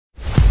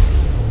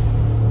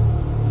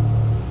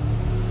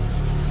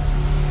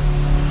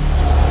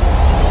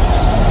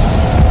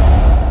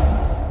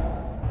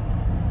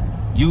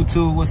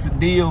YouTube, what's the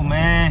deal,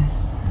 man?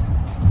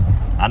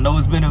 I know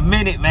it's been a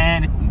minute,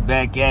 man. We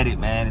back at it,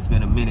 man. It's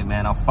been a minute,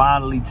 man. I'm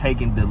finally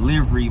taking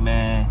delivery,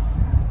 man,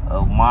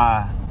 of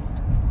my...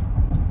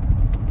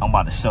 I'm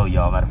about to show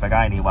y'all. Matter of fact,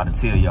 I ain't even about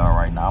to tell y'all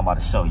right now. I'm about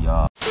to show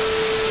y'all.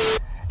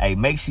 Hey,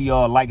 make sure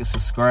y'all like and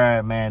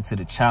subscribe, man, to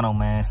the channel,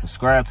 man.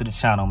 Subscribe to the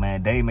channel,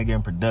 man. Dave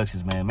McGinn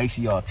Productions, man. Make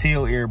sure y'all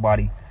tell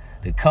everybody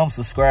to come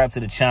subscribe to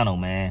the channel,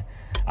 man.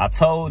 I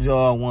told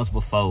y'all once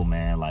before,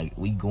 man, like,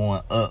 we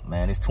going up,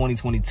 man. It's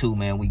 2022,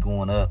 man. We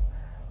going up.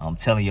 I'm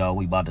telling y'all,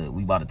 we about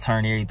to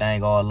turn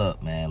everything all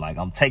up, man. Like,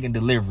 I'm taking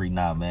delivery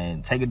now,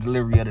 man. Taking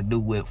delivery of the new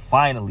whip.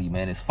 Finally,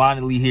 man. It's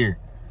finally here.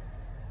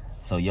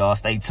 So y'all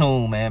stay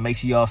tuned, man. Make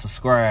sure y'all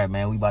subscribe,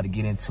 man. We about to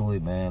get into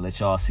it, man. Let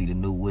y'all see the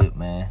new whip,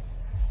 man.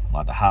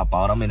 About to hop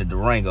out. I'm in the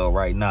Durango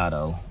right now,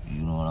 though. You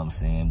know what I'm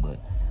saying? But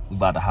we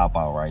about to hop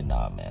out right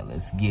now, man.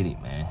 Let's get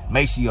it, man.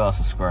 Make sure y'all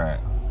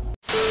subscribe.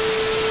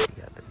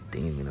 We got the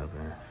demon up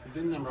here. The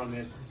VIN number on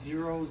there is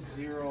 000.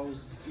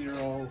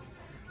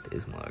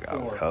 This mug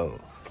got cold.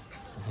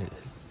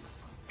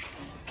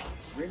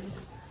 Really?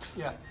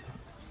 Yeah.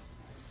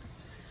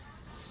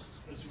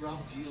 It's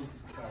Ralph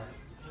Gilles' car.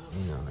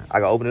 You know, man. I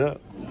gotta open it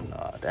up?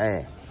 Aw,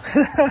 dang.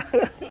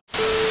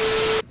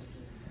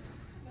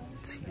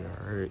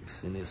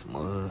 TRX in this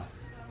mug.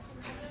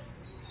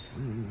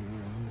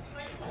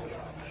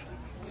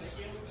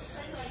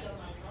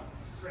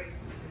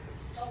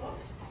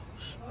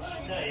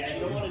 Yeah, you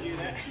don't want to do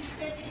that.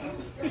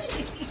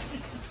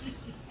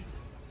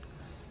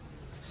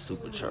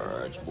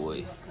 Supercharged,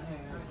 boy.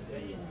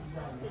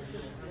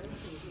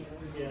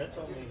 Yeah, that's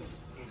only,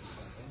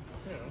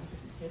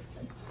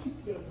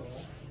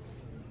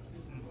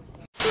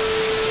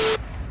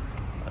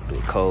 I do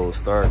a cold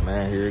start,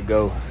 man. Here it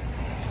go.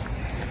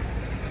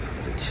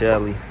 The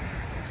Chelly.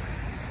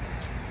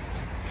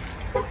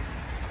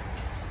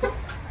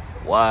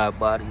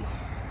 Widebody.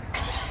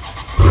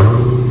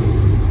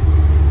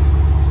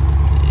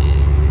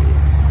 Yeah.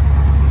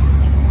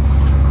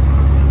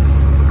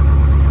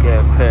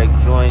 Scat pack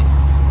joint.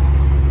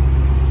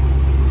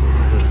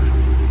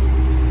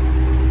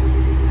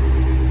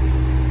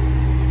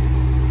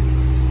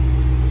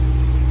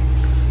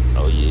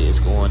 Oh yeah, it's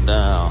going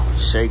down.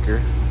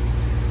 Shaker.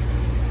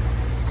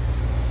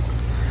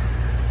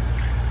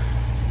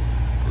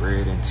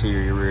 Red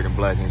interior, red and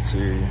black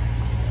interior.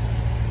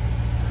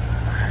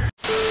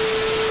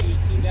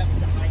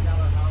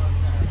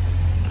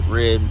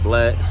 Red and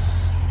black.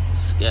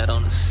 Scat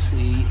on the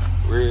seat.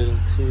 Red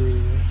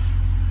interior.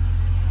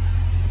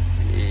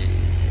 Yeah.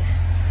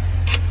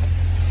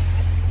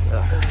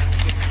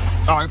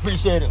 All right,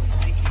 appreciate it.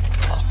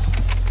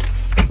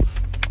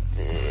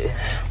 Yeah.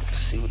 Let's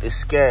see what this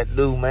scat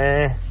do,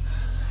 man.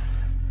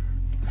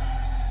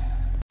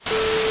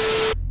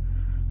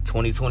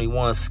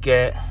 2021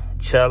 Scat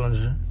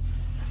Challenger.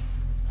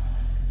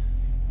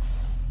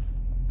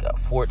 Got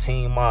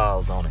 14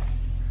 miles on it.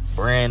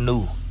 Brand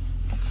new.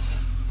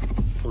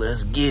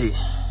 Let's get it.